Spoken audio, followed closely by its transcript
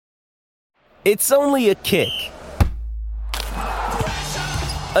It's only a kick,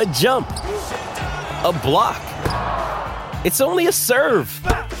 a jump, a block. It's only a serve.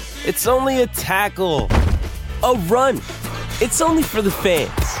 It's only a tackle, a run. It's only for the fans.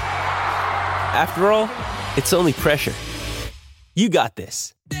 After all, it's only pressure. You got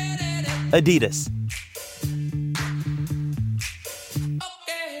this. Adidas.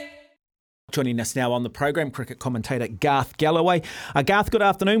 Joining us now on the program, cricket commentator Garth Gallaway. Garth, good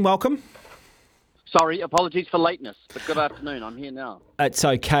afternoon. Welcome. Sorry, apologies for lateness, but good afternoon. I'm here now. It's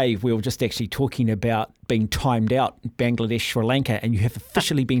okay. We were just actually talking about being timed out, Bangladesh, Sri Lanka, and you have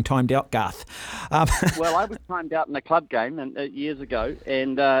officially been timed out, Garth. Well, I was timed out in a club game years ago,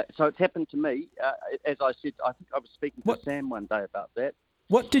 and so it's happened to me. As I said, I think I was speaking to Sam one day about that.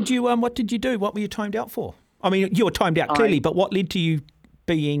 What did you do? What were you timed out for? I mean, you were timed out clearly, but what led to you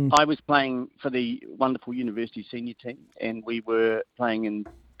being... I was playing for the wonderful university senior team, and we were playing in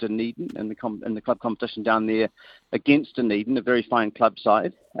Dunedin in the club competition down there against Dunedin, a very fine club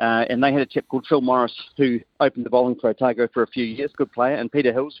side. And they had a chap called Phil Morris who opened the bowling for Otago for a few years, good player, and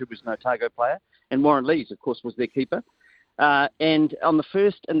Peter Hills, who was an Otago player, and Warren Lees, of course, was their keeper. And in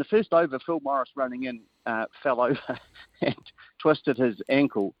the first over, Phil Morris running in fell over and twisted his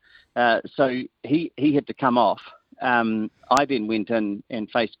ankle, so he had to come off. I then went in and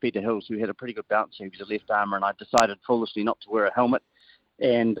faced Peter Hills, who had a pretty good bouncer. He was a left armer, and I decided foolishly not to wear a helmet.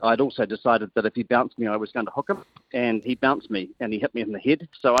 And I'd also decided that if he bounced me, I was going to hook him. And he bounced me, and he hit me in the head.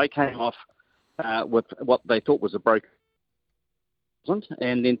 So I came off with what they thought was a broken.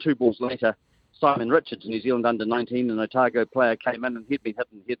 And then 2 balls later, Simon Richards, New Zealand under-19, an Otago player, came in, and he'd been hit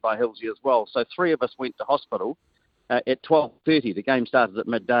in the head by Hillsy as well. So 3 of us went to hospital at 12:30. The game started at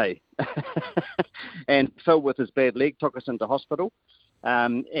midday. And Phil, with his bad leg, took us into hospital.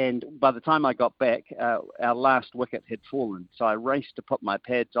 And by the time I got back, our last wicket had fallen. So I raced to put my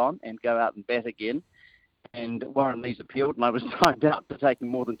pads on and go out and bat again. And Warren Lees appealed, and I was timed out for taking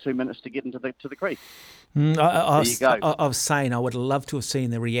more than 2 minutes to get into the crease. I was saying I would love to have seen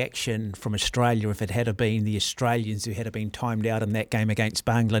the reaction from Australia if it had been the Australians who had been timed out in that game against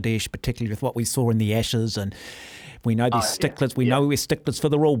Bangladesh, particularly with what we saw in the Ashes. And we know these sticklers. We know we're sticklers for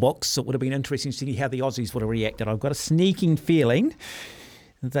the rule books. It would have been interesting to see how the Aussies would have reacted. I've got a sneaking feeling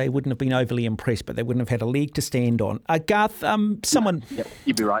they wouldn't have been overly impressed, but they wouldn't have had a leg to stand on. Garth,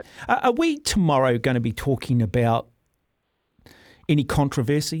 you'd be right. Are we tomorrow going to be talking about any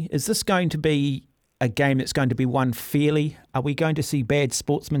controversy? Is this going to be a game that's going to be won fairly? Are we going to see bad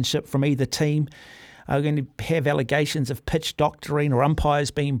sportsmanship from either team? Are we going to have allegations of pitch doctoring or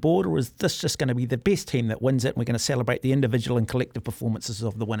umpires being bored, or is this just going to be the best team that wins it and we're going to celebrate the individual and collective performances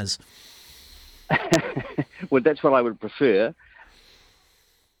of the winners? Well, that's what I would prefer.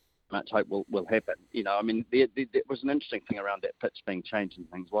 Much hope will happen. You know, I mean, there was an interesting thing around that pitch being changed and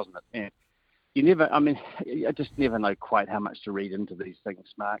things, wasn't it? And I just never know quite how much to read into these things,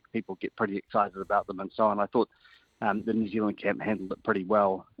 Mark. People get pretty excited about them and so on. I thought the New Zealand camp handled it pretty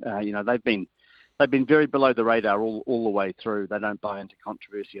well. They've been very below the radar all the way through. They don't buy into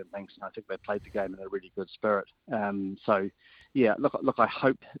controversy and things, and I think they played the game in a really good spirit. Look, I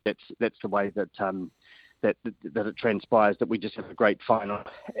hope that's the way that it transpires, that we just have a great final,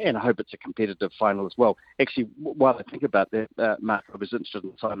 and I hope it's a competitive final as well. Actually, while I think about that, Mark, I was interested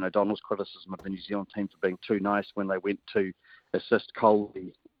in Simon O'Donnell's criticism of the New Zealand team for being too nice when they went to assist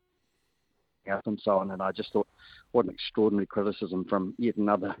Coley and so on, and I just thought, what an extraordinary criticism from yet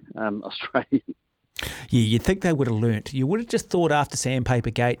another Australian. Yeah, you'd think they would have learnt. You would have just thought after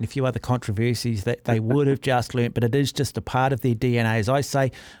Sandpaper Gate and a few other controversies that they would have just learnt, but it is just a part of their DNA, as I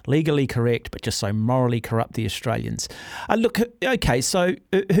say, legally correct, but just so morally corrupt, the Australians. So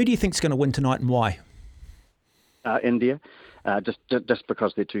who do you think is going to win tonight and why? India, just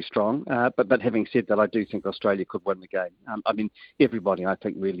because they're too strong. But having said that, I do think Australia could win the game. Everybody, I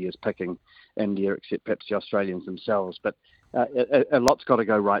think, really is picking India, except perhaps the Australians themselves. But a lot's got to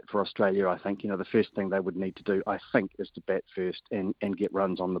go right for Australia, I think. The first thing they would need to do, I think, is to bat first and get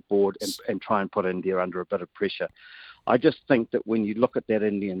runs on the board and try and put India under a bit of pressure. I just think that when you look at that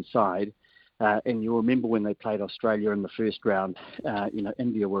Indian side, and you remember when they played Australia in the first round,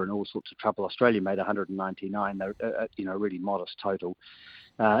 India were in all sorts of trouble. Australia made 199, a really modest total.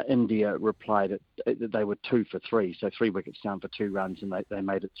 India replied that they were 2 for 3, so 3 wickets down for 2 runs, and they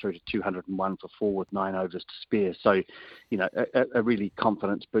made it through to 201 for 4 with 9 overs to spare. So, a really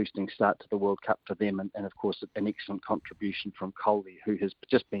confidence-boosting start to the World Cup for them, and of course an excellent contribution from Kohli, who has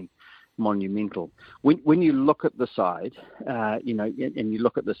just been monumental. When you look at the side, and you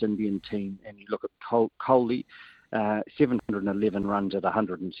look at this Indian team, and you look at Kohli, 711 runs at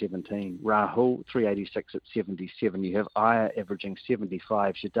 117. Rahul, 386 at 77. You have Iyer averaging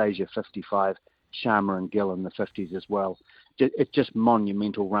 75, Jadeja 55, Sharma and Gill in the 50s as well. It's just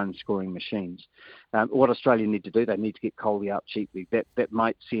monumental run-scoring machines. What Australia need to do, they need to get Kohli out cheaply. That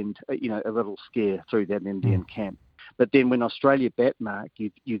might send a little scare through that Indian camp. But then when Australia bat, Mark,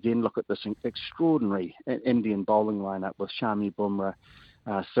 you then look at this extraordinary Indian bowling lineup with Shami, Bumrah,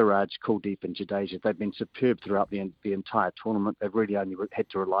 Siraj, Kuldeep and Jadeja. They've been superb throughout the entire tournament. They've really only had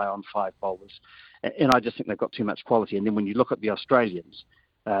to rely on 5 bowlers. And I just think they've got too much quality. And then when you look at the Australians,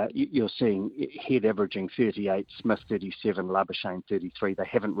 you're seeing Head averaging 38, Smith 37, Labuschagne 33. They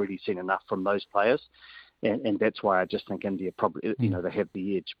haven't really seen enough from those players. And that's why I just think India probably, they have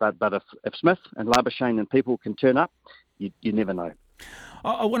the edge. But if Smith and Labuschagne and people can turn up, you never know.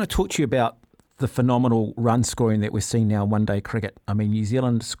 I want to talk to you about the phenomenal run scoring that we're seeing now in one-day cricket. I mean, New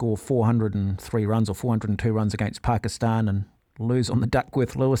Zealand score 403 runs or 402 runs against Pakistan and lose on the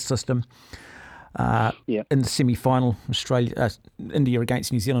Duckworth-Lewis system. In the semi-final, India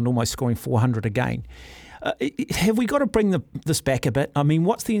against New Zealand almost scoring 400 again. Have we got to bring this back a bit? I mean,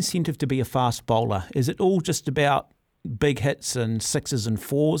 what's the incentive to be a fast bowler? Is it all just about big hits and sixes and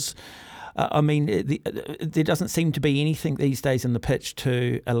fours? I mean, there doesn't seem to be anything these days in the pitch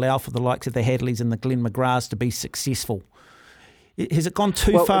to allow for the likes of the Hadleys and the Glenn McGraths to be successful. Has it gone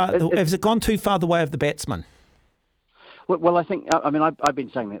too far? Has it gone too far the way of the batsman? Well, I think, I've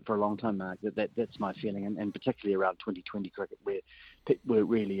been saying that for a long time, Mark, that's my feeling, and particularly around 2020 cricket, where it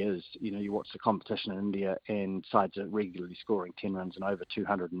really is. You watch the competition in India and sides are regularly scoring 10 runs and over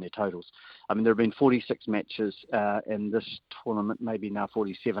 200 in their totals. I mean, there have been 46 matches in this tournament, maybe now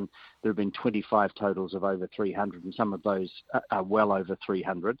 47. There have been 25 totals of over 300, and some of those are well over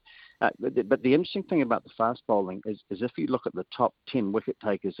 300. But the interesting thing about the fast bowling is if you look at the top 10 wicket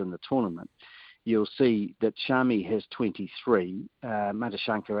takers in the tournament, you'll see that Shami has 23.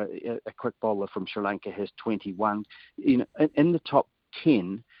 Madhushankar, a quick bowler from Sri Lanka, has 21. In the top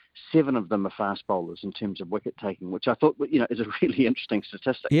 10, 7 of them are fast bowlers in terms of wicket taking, which I thought is a really interesting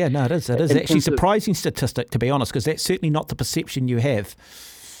statistic. Yeah, no, it is. It is actually a surprising statistic, to be honest, because that's certainly not the perception you have.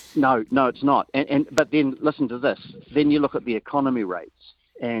 No, it's not. But then listen to this. Then you look at the economy rates,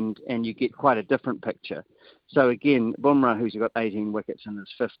 and you get quite a different picture. So again, Bumrah, who's got 18 wickets and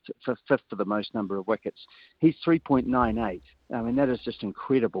is fifth for the most number of wickets, he's 3.98. I mean, that is just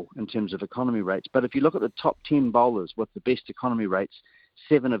incredible in terms of economy rates. But if you look at the top 10 bowlers with the best economy rates,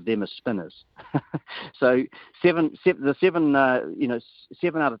 7 of them are spinners. So 7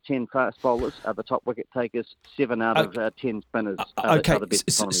 out of 10 fast bowlers are the top wicket takers. 7 out of 10 spinners are the best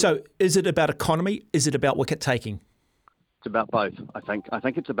economy. So is it about economy? Is it about wicket taking? It's about both, I think. I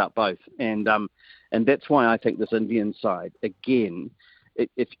think it's about both. And that's why I think this Indian side, again,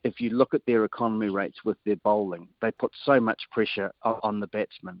 if you look at their economy rates with their bowling, they put so much pressure on the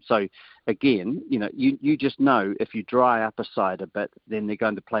batsmen. So, again, you just know if you dry up a side a bit, then they're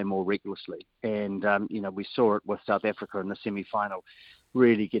going to play more recklessly. And, we saw it with South Africa in the semi-final,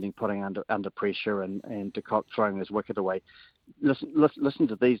 really putting under pressure and de Kock throwing his wicket away. Listen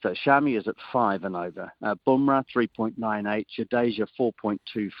to these though. Shami is at 5 and over. Bumrah 3.98. Jadeja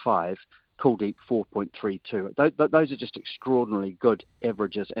 4.25. Kuldeep 4.32. Those are just extraordinarily good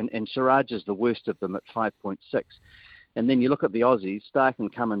averages. And Siraj is the worst of them at 5.6. And then you look at the Aussies. Stark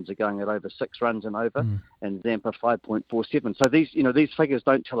and Cummins are going at over 6 runs and over, and Zampa 5.47. So these figures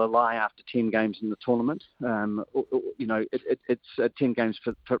don't tell a lie after 10 games in the tournament. It's 10 games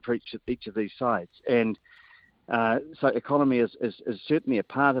for each of these sides. And so economy is certainly a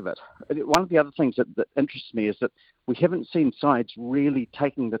part of it. One of the other things that interests me is that we haven't seen sides really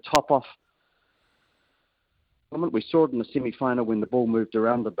taking the top off. We saw it in the semi-final when the ball moved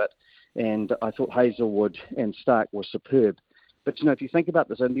around a bit, and I thought Hazelwood and Stark were superb. But, if you think about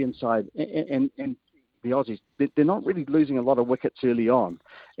this Indian side and the Aussies, they're not really losing a lot of wickets early on.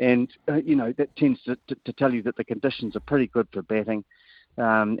 And, that tends to tell you that the conditions are pretty good for batting.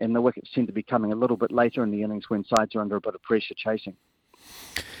 And the wickets tend to be coming a little bit later in the innings when sides are under a bit of pressure chasing.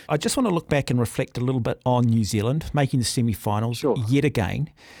 I just want to look back and reflect a little bit on New Zealand, making the semi-finals yet again,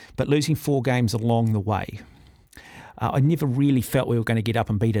 but losing 4 games along the way. I never really felt we were going to get up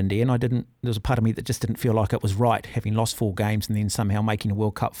and beat India, and there was a part of me that just didn't feel like it was right, having lost 4 games and then somehow making a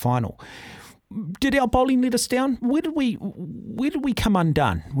World Cup final. Did our bowling let us down? Where did we come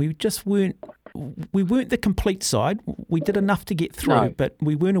undone? We weren't the complete side. We did enough to get through, but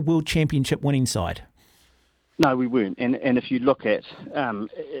we weren't a World Championship winning side. No, we weren't. And if you look at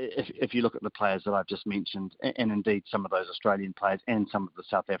if you look at the players that I've just mentioned, and indeed some of those Australian players and some of the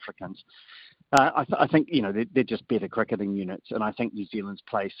South Africans, I think, they're just better cricketing units, and I think New Zealand's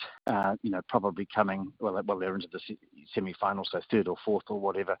place, probably coming, they're into the semi-final, so third or fourth or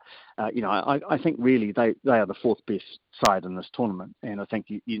whatever. I think really they are the fourth best side in this tournament, and I think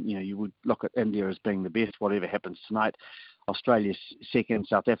you would look at India as being the best, whatever happens tonight. Australia second,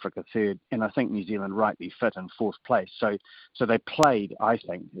 South Africa third, and I think New Zealand rightly fit in fourth place. So they played, I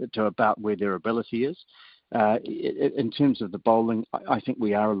think, to about where their ability is. In terms of the bowling, I think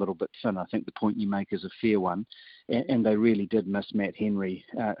we are a little bit thin. I think the point you make is a fair one, and they really did miss Matt Henry,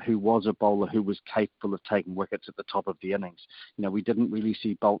 who was a bowler who was capable of taking wickets at the top of the innings. We didn't really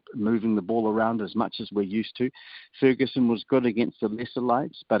see Bolt moving the ball around as much as we're used to. Ferguson was good against the lesser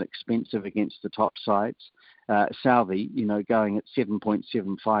lights, but expensive against the top sides. Southey, going at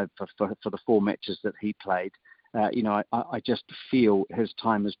 7.75 for the 4 matches that he played. I just feel his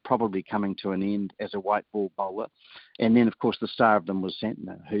time is probably coming to an end as a white ball bowler. And then, of course, the star of them was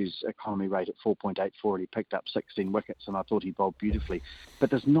Santner, whose economy rate at 4.84, he picked up 16 wickets, and I thought he bowled beautifully. But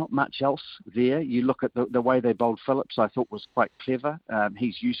there's not much else there. You look at the way they bowled Phillips, I thought was quite clever.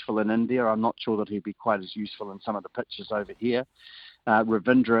 He's useful in India. I'm not sure that he'd be quite as useful in some of the pitches over here.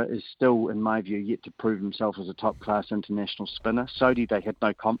 Ravindra is still, in my view, yet to prove himself as a top-class international spinner. Sodhi, they had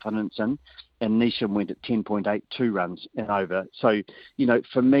no confidence in, and Neesham went at 10.82 runs and over. So,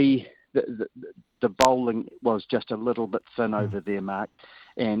 for me, the bowling was just a little bit thin over there, Mark.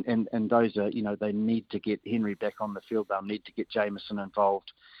 And those are, they need to get Henry back on the field. They'll need to get Jameson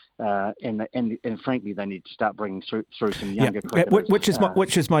involved. And frankly, they need to start bringing through some younger cricketers.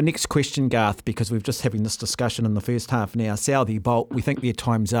 Which is my next question, Garth, because we've just having this discussion in the first half now. Southey, Bolt, we think their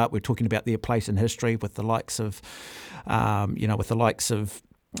time's up. We're talking about their place in history with the likes of,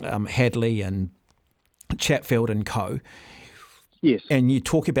 Hadley and Chatfield and co. Yes. And you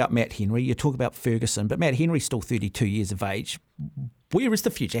talk about Matt Henry, you talk about Ferguson, but Matt Henry's still 32 years of age. Where is the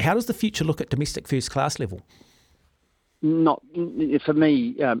future? How does the future look at domestic first class level? Not for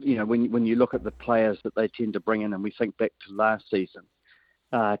me. When you look at the players that they tend to bring in, and we think back to last season,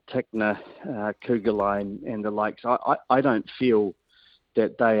 Tickner, Kugelheim, and the likes, I don't feel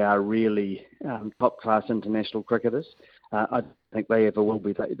that they are really top class international cricketers. I think they ever will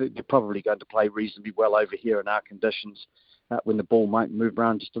be. They're probably going to play reasonably well over here in our conditions when the ball might move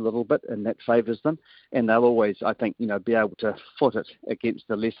around just a little bit, and that favours them. And they'll always, I think, be able to foot it against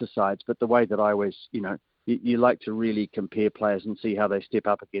the lesser sides. But the way that I always, you like to really compare players and see how they step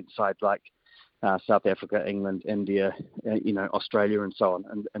up against sides like South Africa, England, India, Australia, and so on.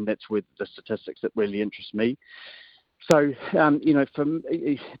 And that's where the statistics that really interest me. So, for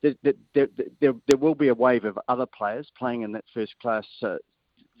me, there will be a wave of other players playing in that first class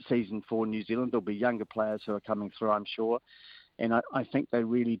season for New Zealand. There'll be younger players who are coming through, I'm sure. And I think they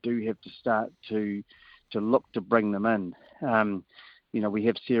really do have to start to look to bring them in. We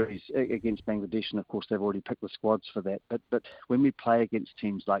have series against Bangladesh, and of course they've already picked the squads for that. But when we play against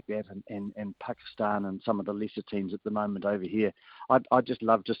teams like that and Pakistan and some of the lesser teams at the moment over here, I'd just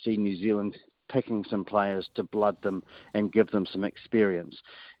love to see New Zealand picking some players to blood them and give them some experience.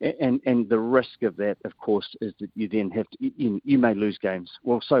 And the risk of that, of course, is that you then have to, you may lose games.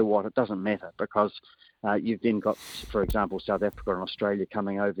 Well, so what? It doesn't matter, because you've then got, for example, South Africa and Australia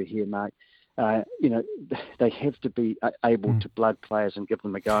coming over here, Mark. They have to be able to blood players and give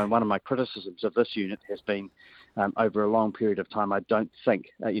them a go. And one of my criticisms of this unit has been over a long period of time, I don't think,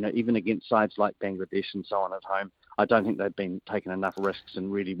 even against sides like Bangladesh and so on at home, I don't think they've been taking enough risks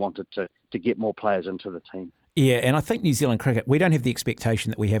and really wanted to get more players into the team. Yeah, and I think New Zealand cricket, we don't have the expectation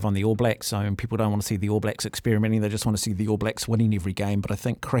that we have on the All Blacks. So people don't want to see the All Blacks experimenting. They just want to see the All Blacks winning every game. But I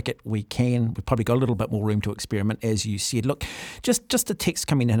think cricket, we've probably got a little bit more room to experiment, as you said. Look, just a text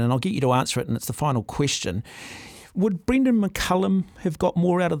coming in, and I'll get you to answer it, and it's the final question. Would Brendan McCullum have got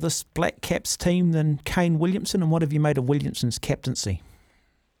more out of this Black Caps team than Kane Williamson? And what have you made of Williamson's captaincy?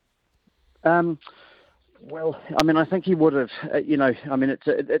 Well, I think he would have.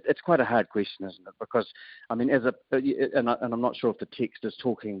 It's quite a hard question, isn't it? Because, and I'm not sure if the text is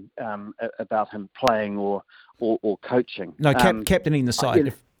talking about him playing or coaching. No, captaining the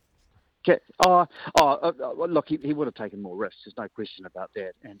side. Look, he would have taken more risks. There's no question about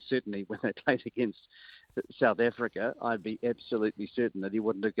that. And certainly when they played against South Africa, I'd be absolutely certain that he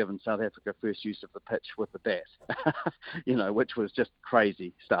wouldn't have given South Africa first use of the pitch with the bat, which was just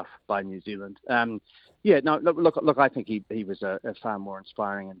crazy stuff by New Zealand. Look, I think he was a far more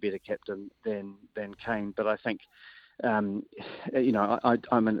inspiring and better captain than Kane. But I think, I'm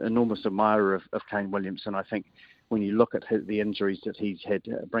an enormous admirer of Kane Williamson. I think when you look at the injuries that he's had,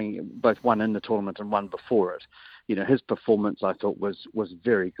 bringing both one in the tournament and one before it. His performance, I thought, was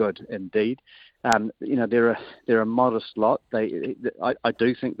very good indeed. They're a modest lot. I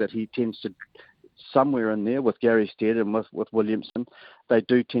do think that he tends to, somewhere in there with Gary Stead and with Williamson, they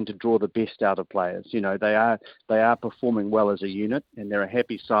do tend to draw the best out of players. They are performing well as a unit, and they're a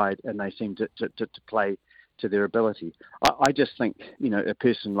happy side, and they seem to play to their ability. I just think, a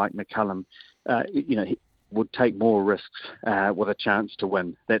person like McCullum, he would take more risks with a chance to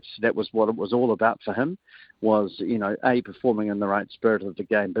win. That was what it was all about for him, was, A, performing in the right spirit of the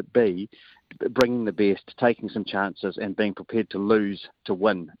game, but B, bringing the best, taking some chances, and being prepared to lose to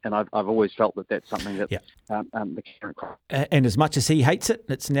win. And I've always felt that that's something that McCullum. And as much as he hates it,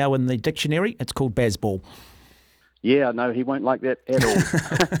 it's now in the dictionary. It's called Bazball. Yeah, no, he won't like that at all.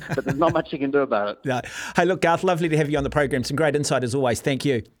 But there's not much he can do about it. No. Hey, look, Garth, lovely to have you on the program. Some great insight as always. Thank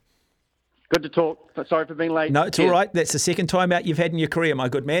you. Good to talk. Sorry for being late. No, it's all right. That's the second time out you've had in your career, my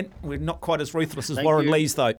good man. We're not quite as ruthless as Warren Lees, though.